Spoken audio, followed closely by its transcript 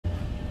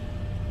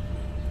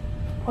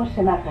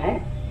prochain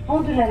arrêt,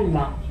 pont de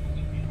l'Alma.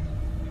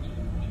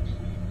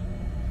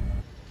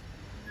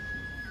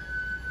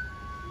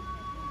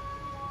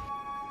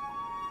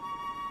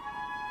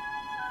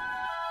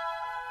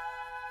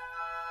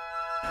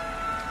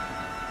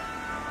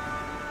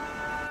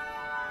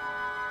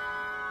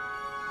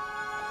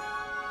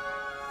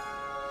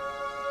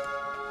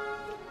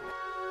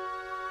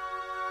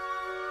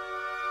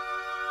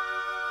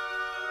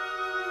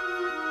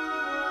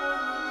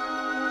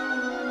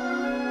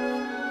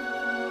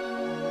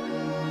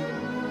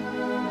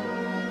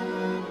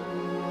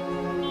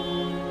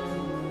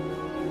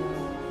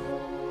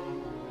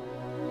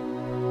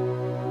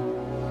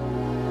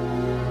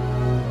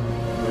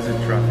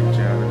 Traffic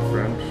jam in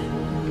French.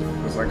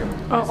 It was like a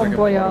en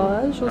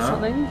voyage or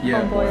something.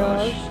 Yeah, en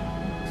voyage.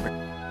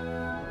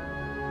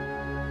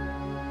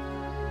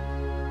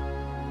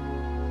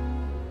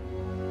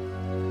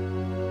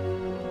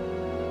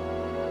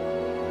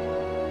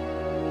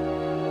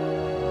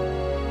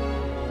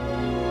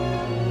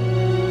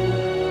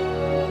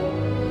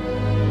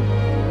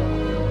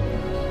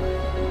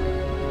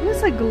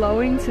 It's like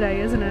glowing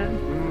today, isn't it?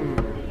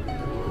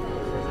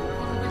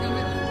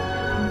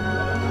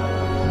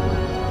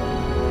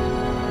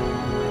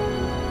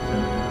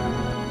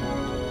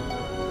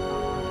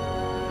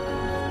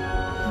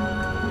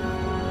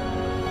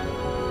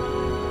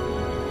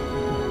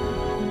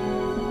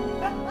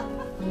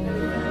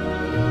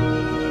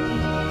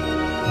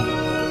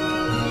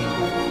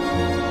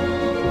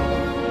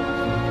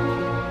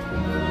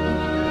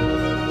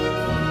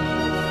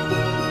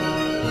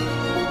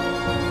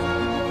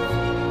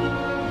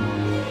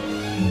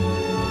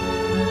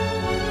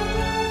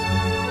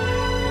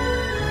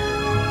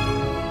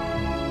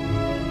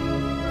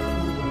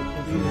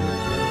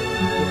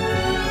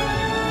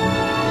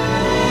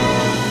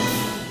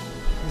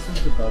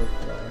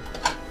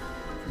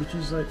 Which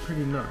is like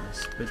pretty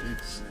nice, but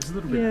it's a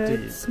little bit deep.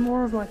 It's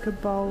more of like a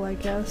bowl, I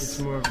guess. It's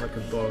more of like a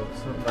bowl.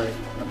 It's not like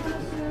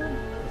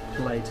a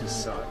plate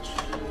as such.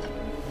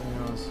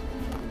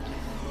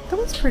 That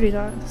was pretty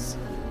nice.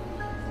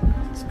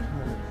 It's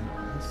kind of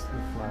nice.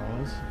 The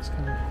flowers. It's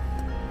kind of.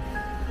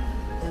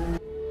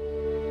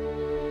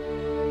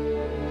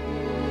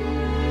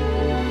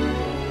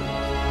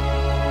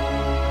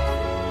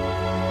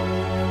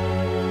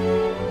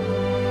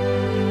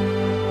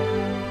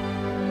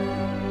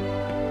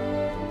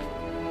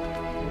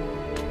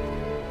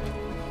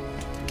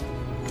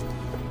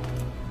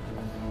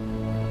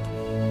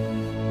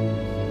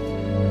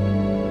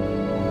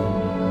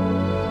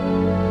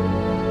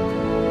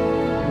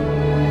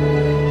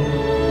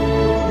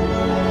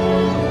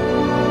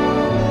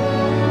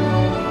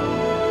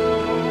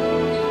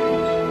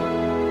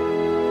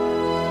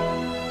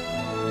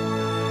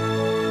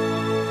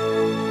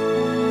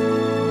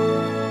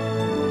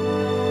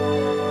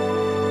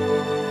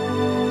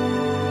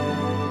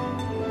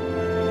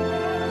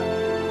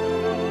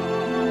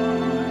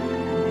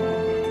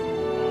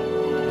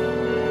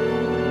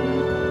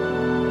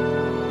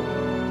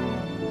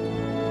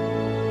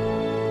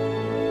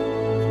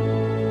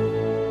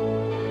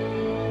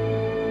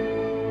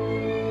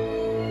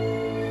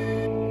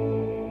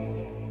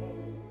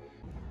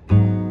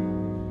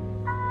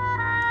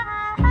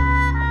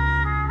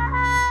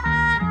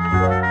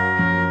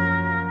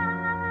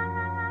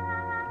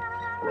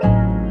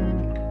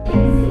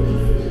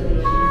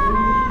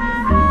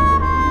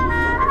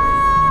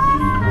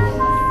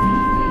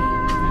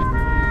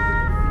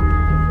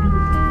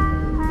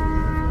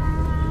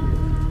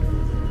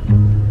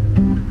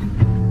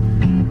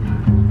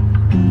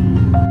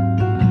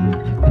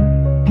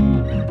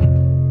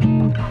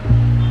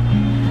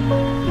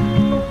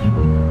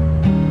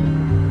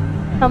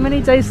 How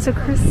many days to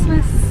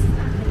Christmas?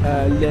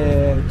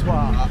 Les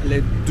 3,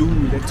 les 2,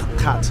 les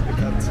 4.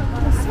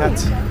 5.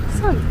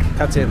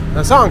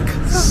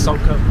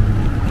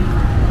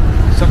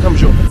 5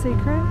 jours.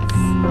 Secrets.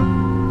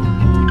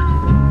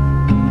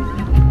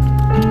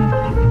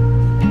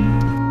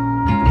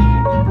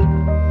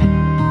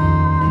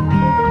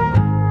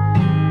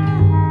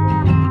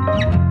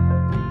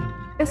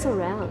 It's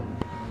around.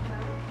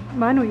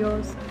 Mine or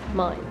yours?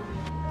 Mine.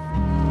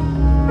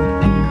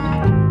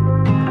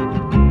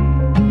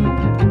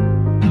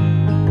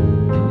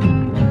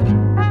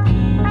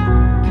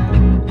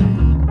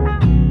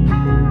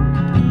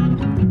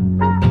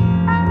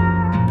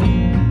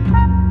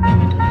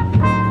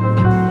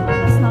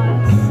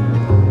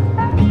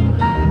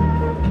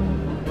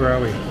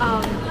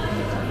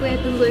 We're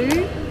at the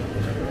Louvre,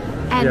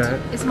 and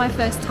it's my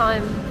first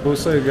time.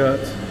 Also got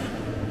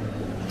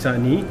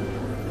Tani.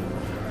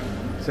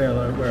 Say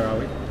hello, where are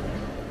we?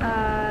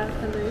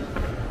 The Louvre.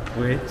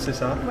 Oui, c'est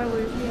ça. Ouais,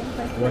 oui,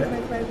 ouais.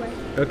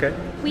 Ok.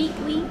 Oui.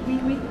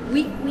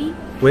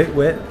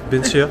 Oui,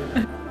 bien sûr.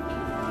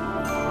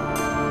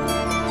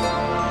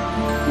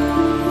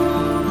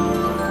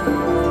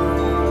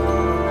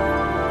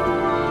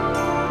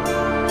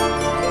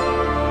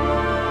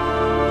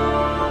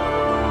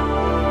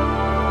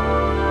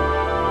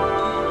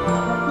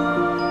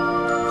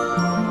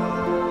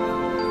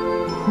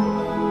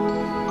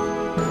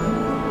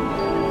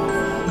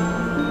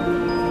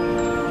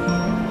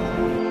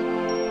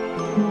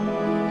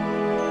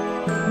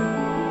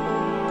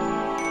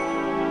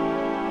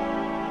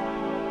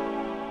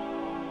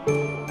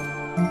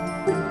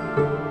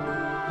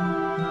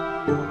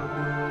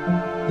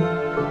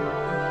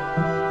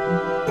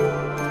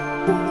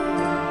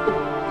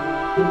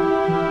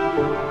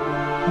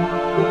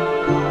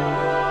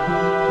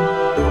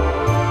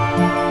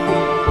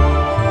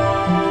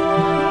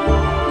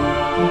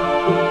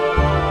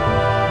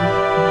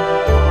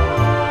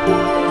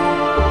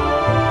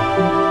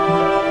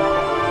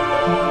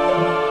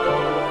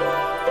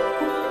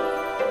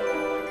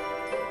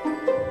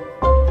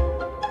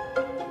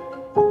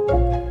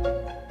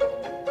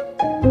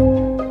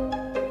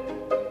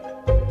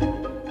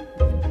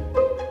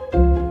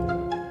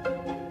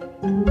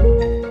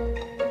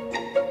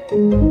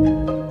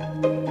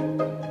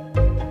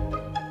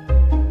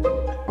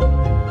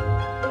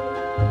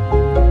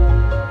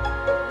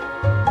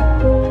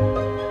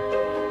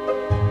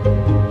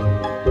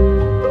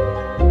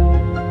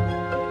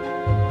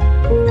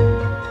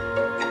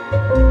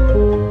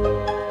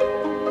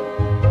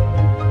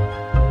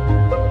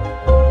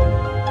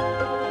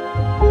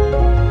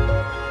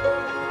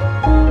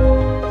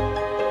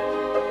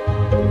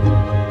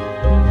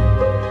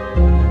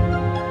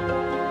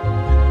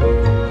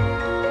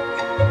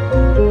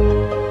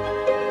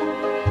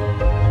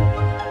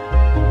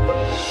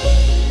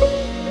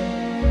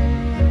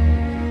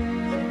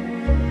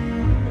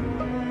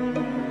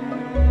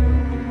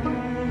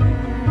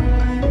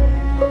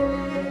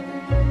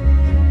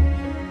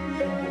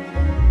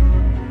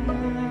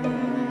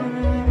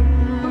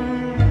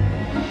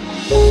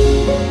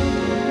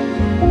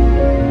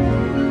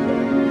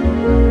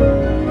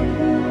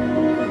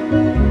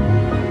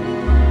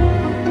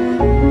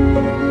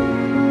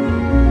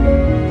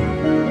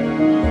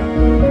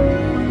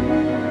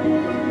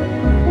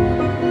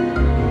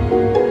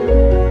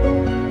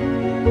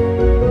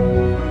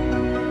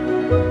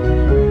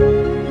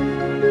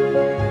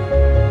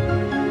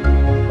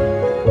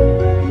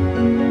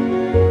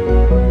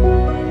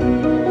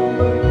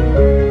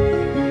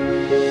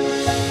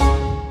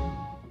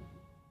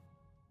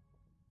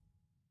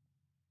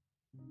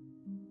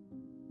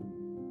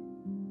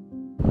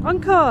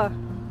 Encore.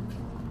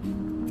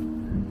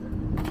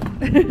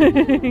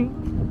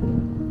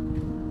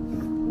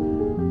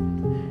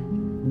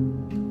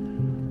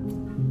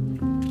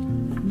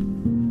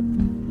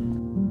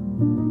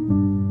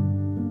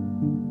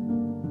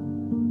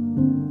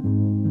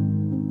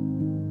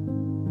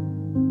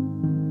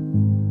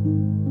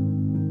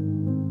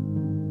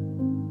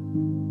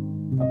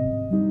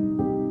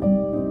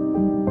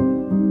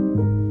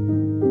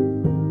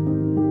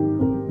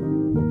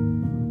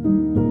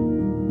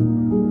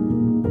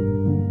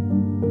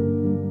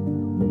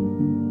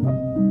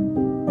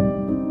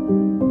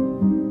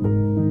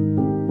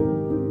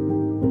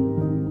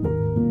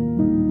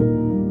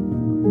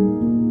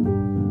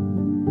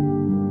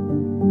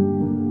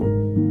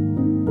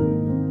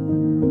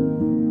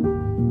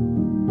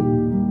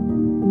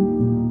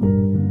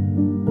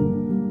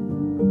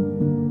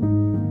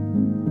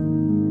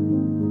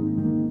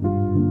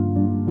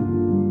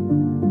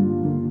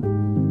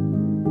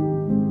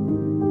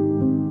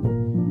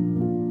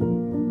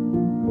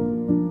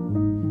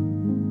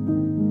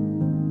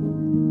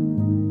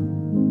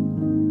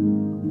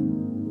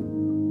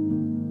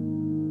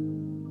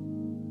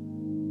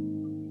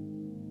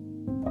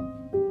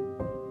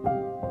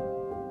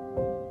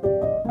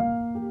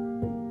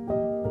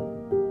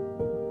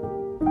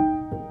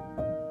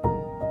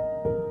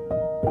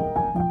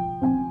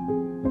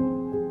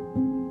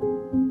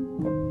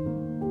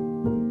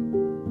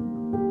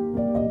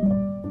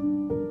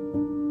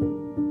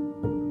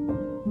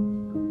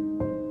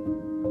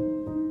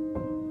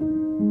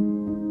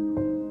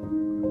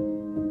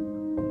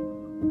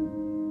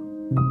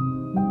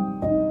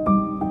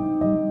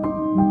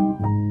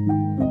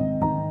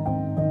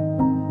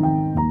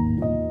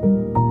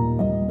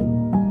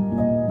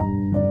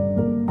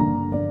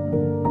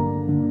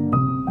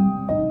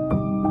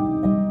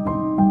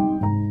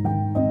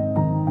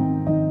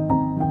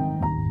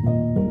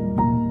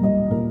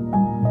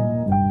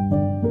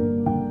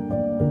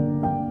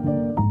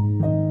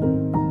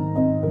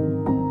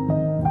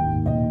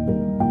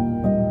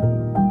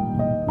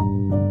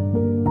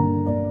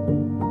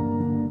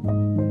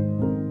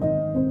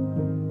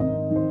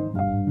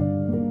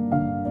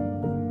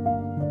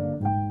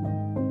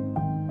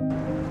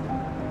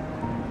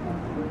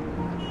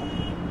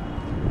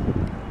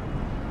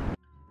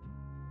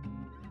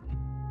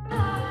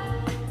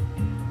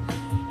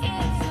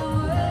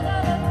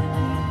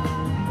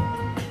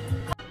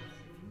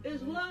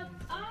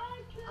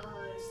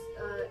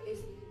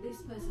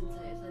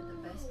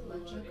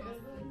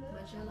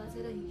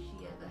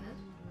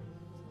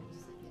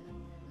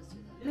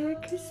 Merry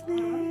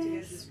Christmas!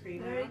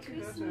 Merry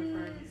Christmas!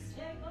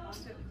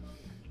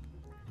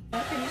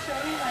 Can you show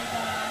me like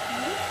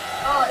food?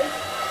 Oh, it's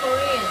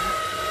Korean.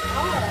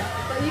 Oh,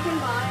 but you can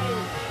buy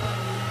it.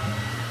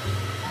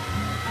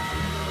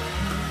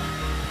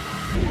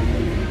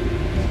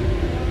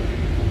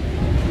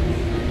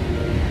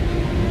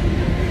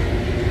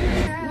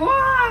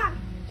 What?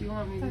 Do you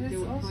want me to do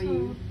it for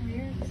you?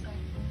 Weird.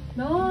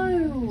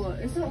 No,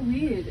 it's not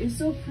weird. It's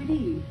so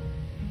pretty.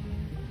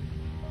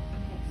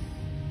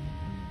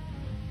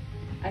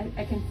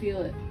 I can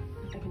feel it.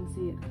 I can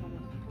see it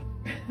coming.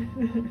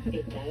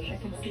 I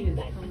can see it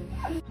coming.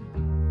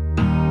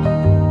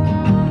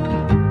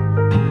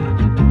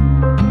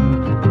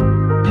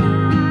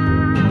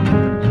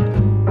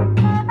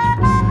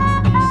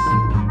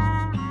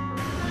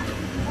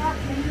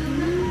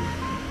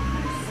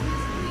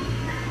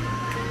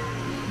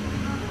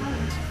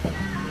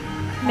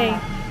 Me.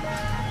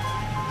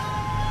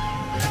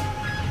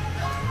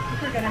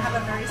 We're gonna have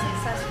a very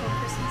successful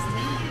Christmas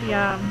dinner.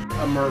 Yeah.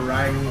 A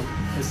meringue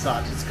as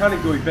such. It's kind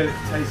of gooey, but it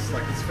tastes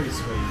like it's pretty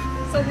sweet.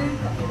 So who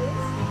got this?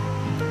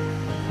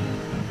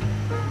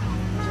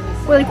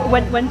 Well,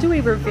 like, when do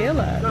we reveal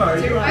it? No,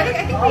 I think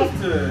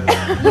after.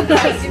 You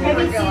guys didn't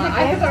reveal it.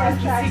 I thought it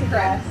was a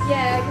secret.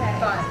 Yeah, okay.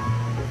 But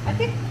I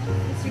think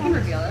So you can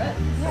reveal it.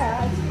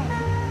 yeah, it's fine.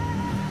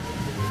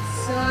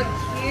 So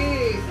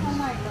cute. Oh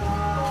my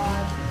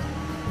god.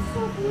 It's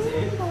so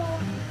beautiful.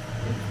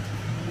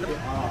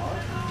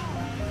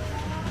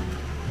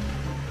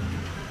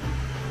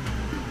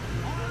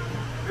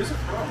 Who's it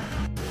from?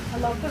 I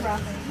love the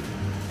wrapping.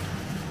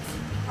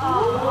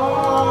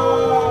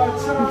 Oh,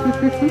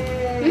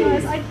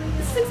 Guys,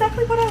 this is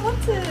exactly what I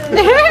wanted.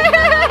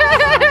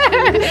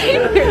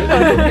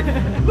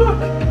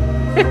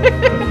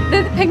 The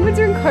penguins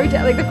are in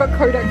Kodak, like they've got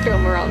Kodak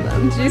film around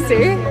them. Do you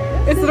see?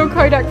 It's little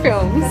Kodak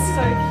films.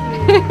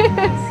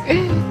 That's so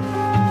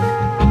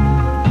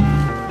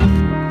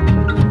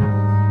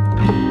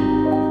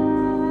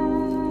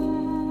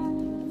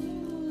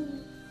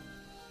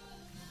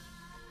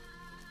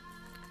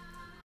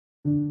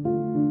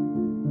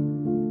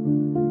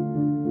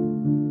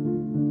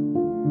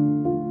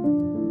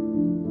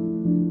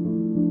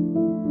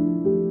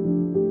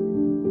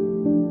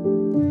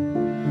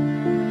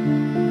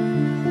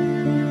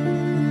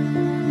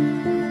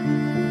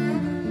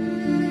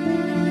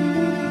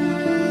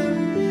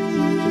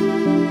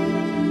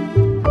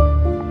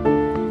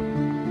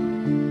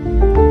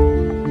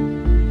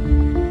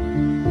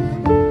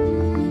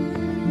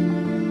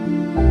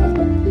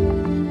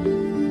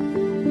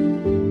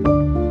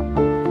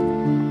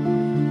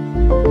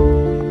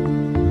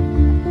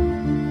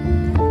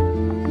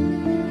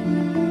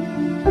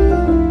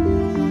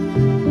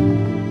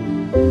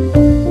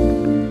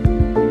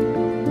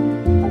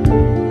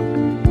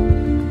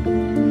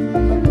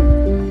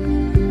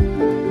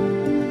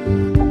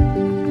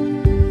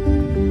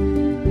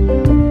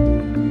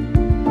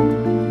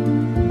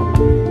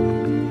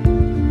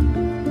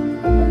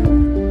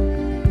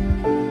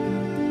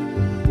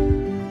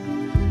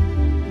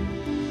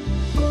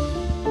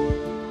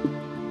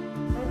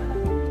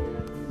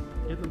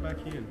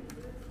cute.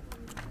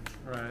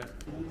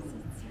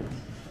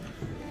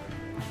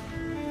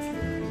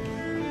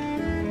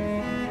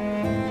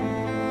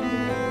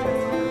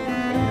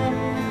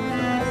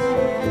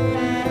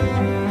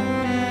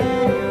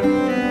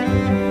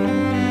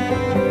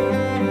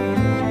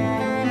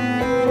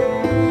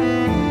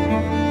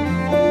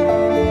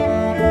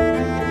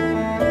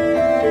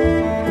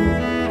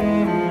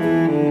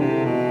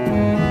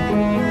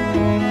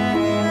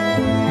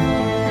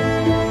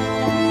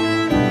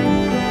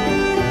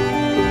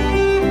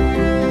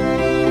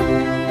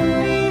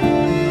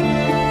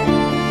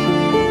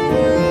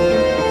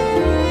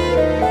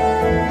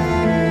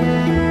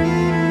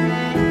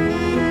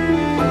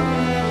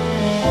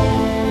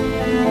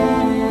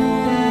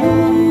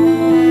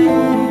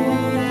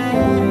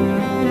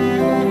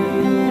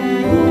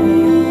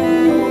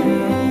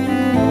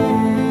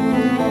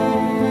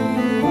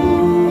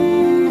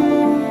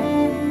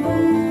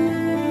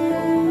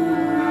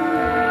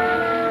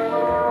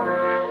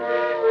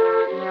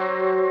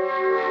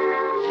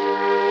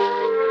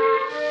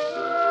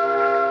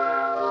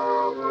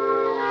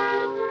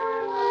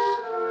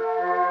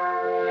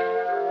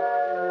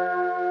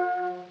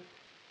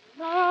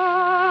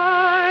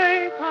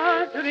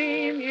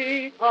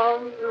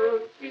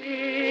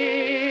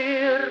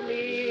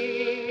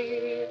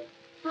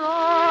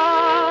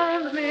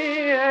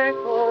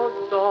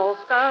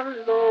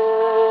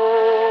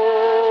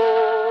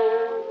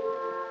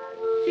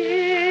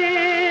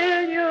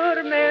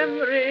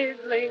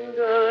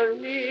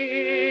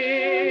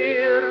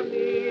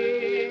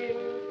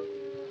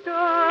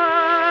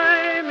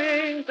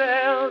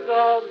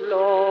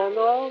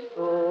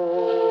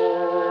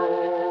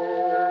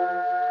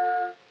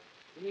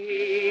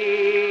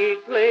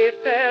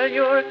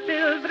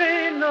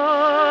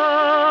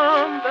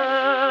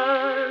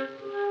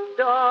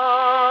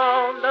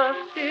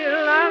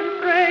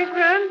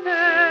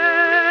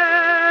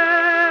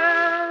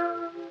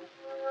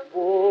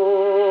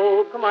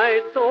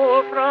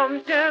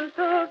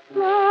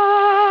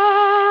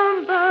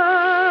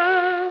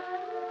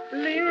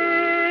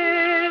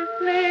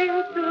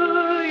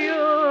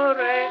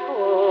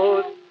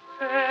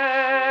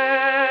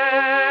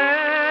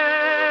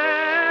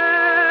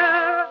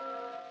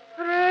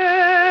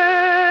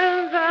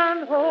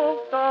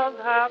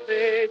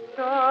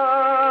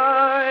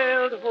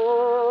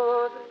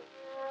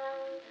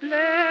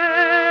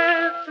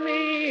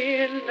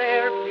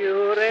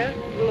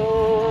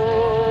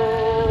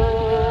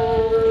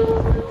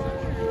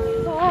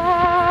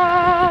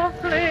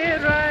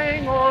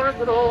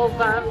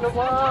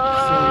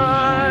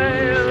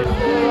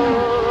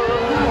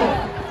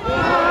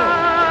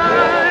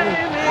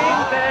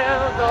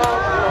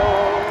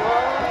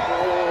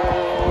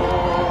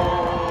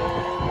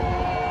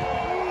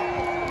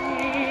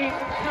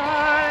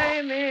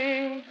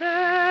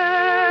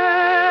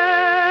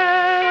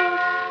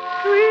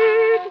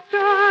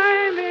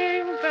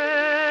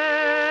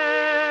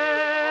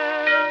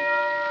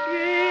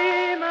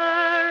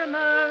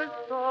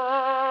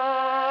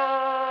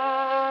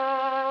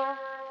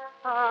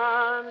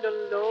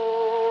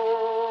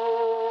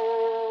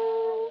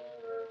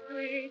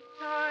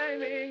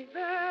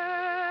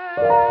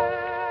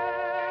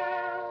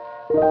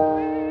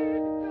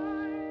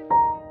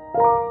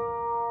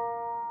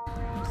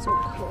 So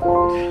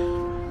cold.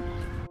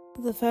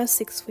 The first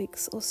 6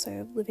 weeks or so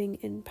of living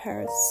in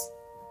Paris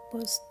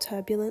was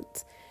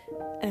turbulent,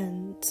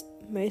 and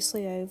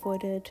mostly I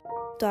avoided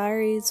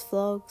diaries,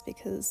 vlogs,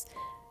 because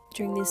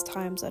during these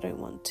times I don't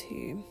want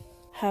to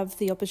have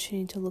the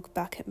opportunity to look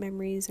back at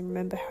memories and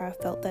remember how I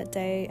felt that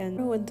day.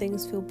 And when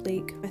things feel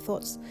bleak, my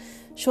thoughts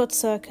short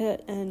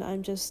circuit and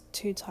I'm just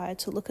too tired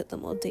to look at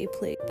them more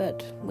deeply.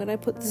 But when I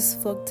put this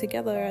vlog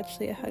together,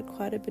 actually I had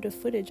quite a bit of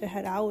footage. I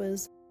had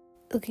hours.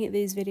 Looking at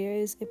these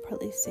videos, it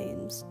probably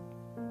seems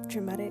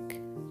dramatic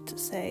to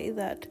say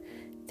that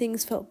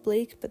things felt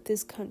bleak, but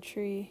this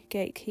country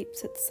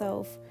gatekeeps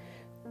itself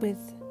with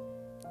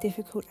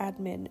difficult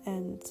admin,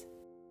 and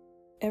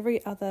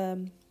every other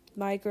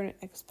migrant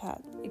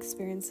expat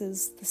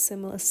experiences the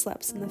similar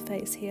slaps in the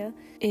face here.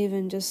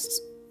 Even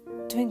just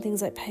doing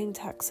things like paying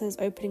taxes,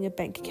 opening a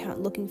bank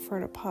account, looking for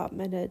an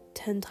apartment are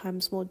 10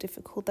 times more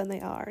difficult than they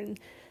are in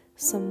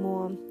some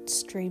more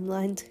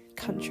streamlined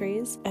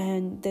countries.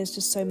 And there's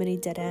just so many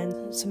dead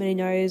ends, so many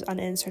no's,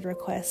 unanswered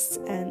requests,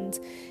 and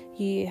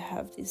you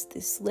have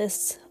this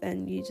list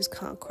and you just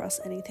can't cross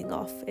anything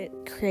off. It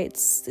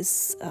creates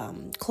this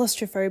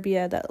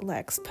claustrophobia that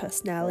lacks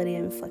personality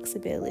and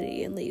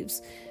flexibility and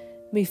leaves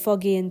me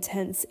foggy and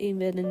tense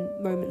even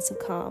in moments of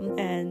calm.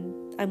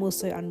 And I'm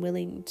also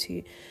unwilling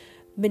to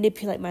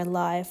manipulate my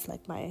life,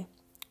 like my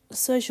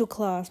social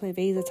class, my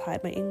visa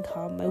type, my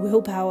income, my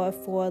willpower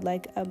for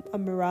like a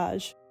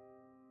mirage.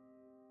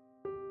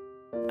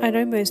 I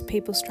know most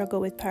people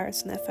struggle with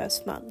Paris in their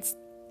first months.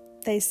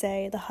 They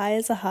say the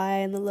highs are high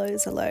and the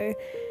lows are low,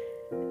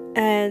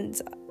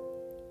 and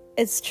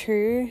it's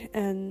true.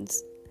 And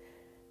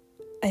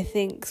I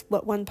think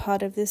what one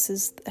part of this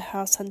is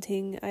house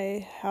hunting.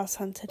 I house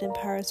hunted in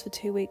Paris for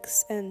 2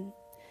 weeks, and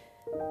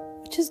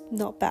which is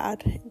not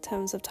bad in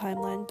terms of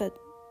timeline, but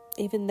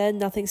even then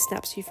nothing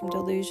snaps you from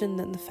delusion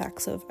than the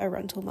facts of a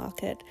rental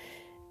market.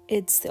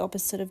 It's the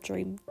opposite of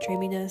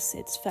dreaminess.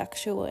 It's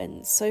factual,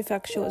 and so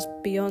factual it's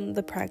beyond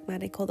the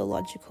pragmatic or the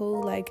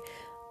logical. Like,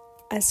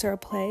 I saw a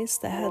place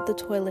that had the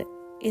toilet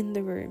in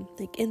the room,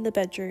 like in the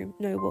bedroom,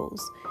 no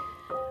walls.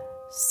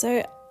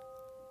 So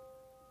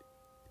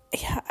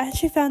yeah, I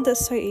actually found it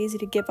so easy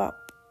to give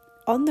up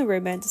on the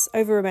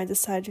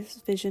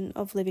over-romanticized vision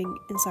of living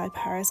inside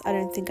Paris. I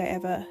don't think I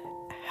ever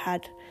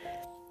had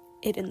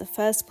it in the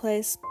first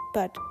place,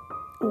 but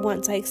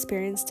once I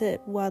experienced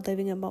it while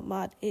living in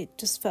Montmartre, it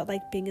just felt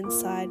like being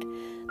inside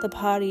the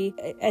party,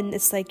 and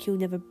it's like you'll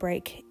never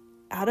break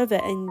out of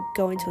it and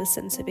go into a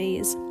sense of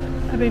ease.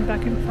 I've been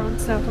back in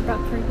France now for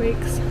about 3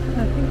 weeks.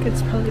 I think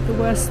it's probably the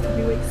worst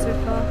 3 weeks so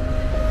far,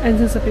 and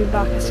since I've been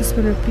back it's just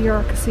been a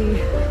bureaucracy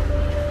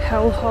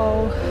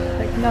hellhole.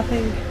 Like,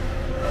 nothing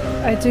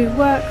I do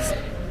works.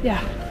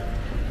 Yeah,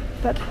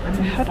 but I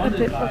had a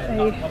bit of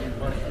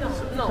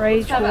a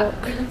rage walk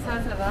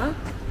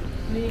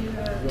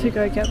to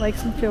go get like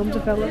some film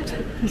developed.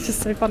 It's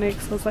just so funny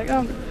because I was like,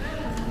 oh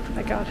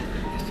my god,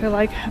 I feel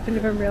like I haven't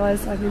even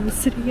realised I'm in the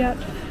city yet,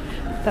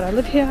 that I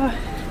live here.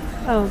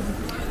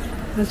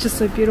 It's just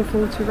so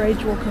beautiful to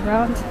rage walk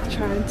around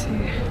trying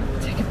to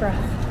take a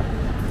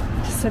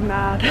breath. Just so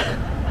mad.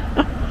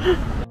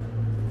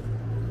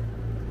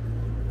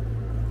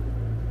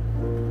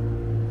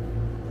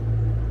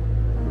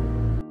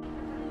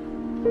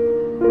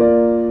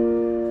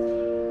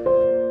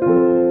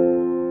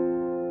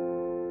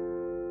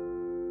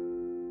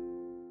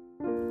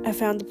 I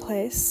found a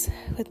place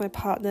with my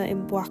partner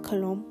in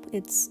Bois-Colombes.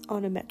 It's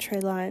on a metro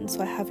line,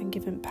 so I haven't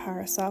given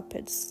Paris up.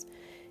 It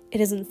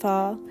isn't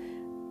far.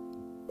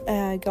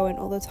 I go in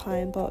all the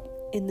time, but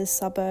in the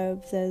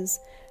suburb there's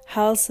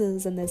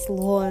houses and there's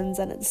lawns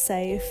and it's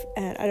safe,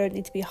 and I don't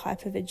need to be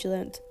hyper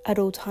vigilant at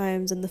all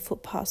times, and the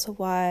footpaths are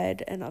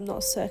wide, and I'm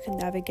not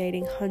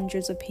circumnavigating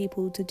hundreds of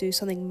people to do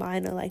something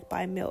minor like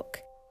buy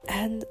milk.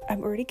 And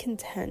I'm already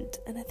content,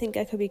 and I think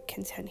I could be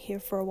content here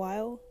for a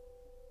while.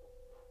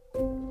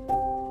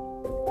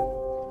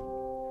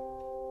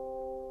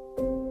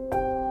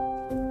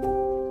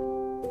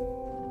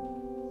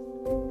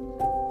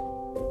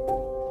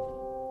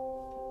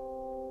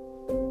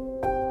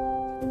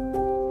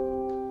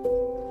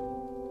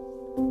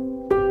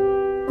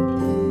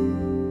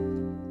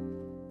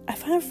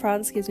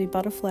 France gives me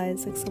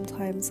butterflies. Like,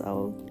 sometimes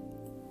I'll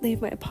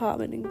leave my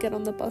apartment and get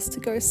on the bus to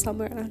go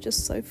somewhere, and I'm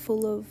just so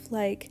full of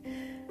like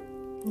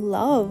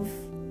love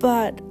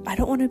but I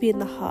don't want to be in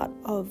the heart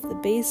of the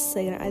beast.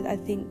 I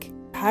think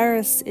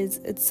Paris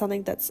it's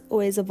something that's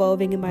always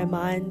evolving in my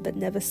mind, but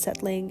never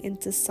settling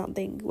into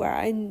something where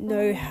I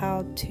know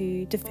how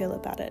to feel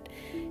about it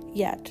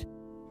yet.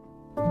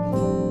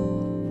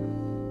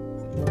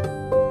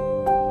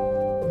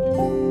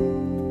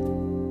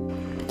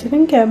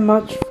 Didn't get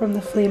much from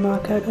the flea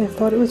market. I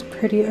thought it was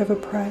pretty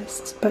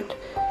overpriced, but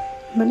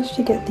managed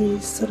to get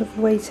these sort of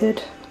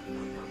weighted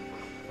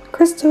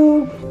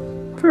crystal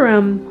for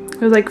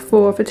it was like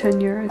 4 for 10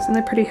 euros, and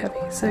they're pretty heavy,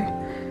 so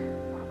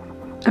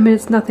I mean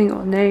it's nothing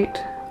ornate,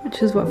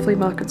 which is what flea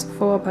markets are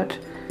for, but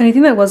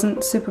anything that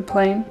wasn't super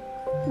plain,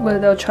 well,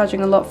 they were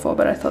charging a lot for,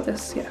 but I thought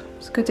this, yeah,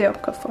 it's a good deal,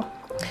 got 4.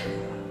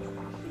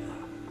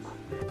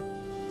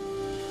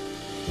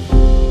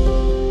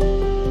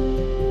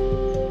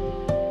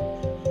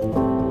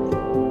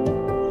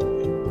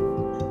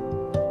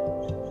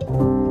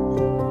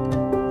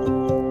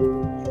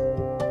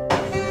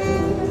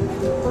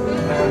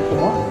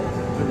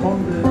 Je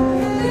prends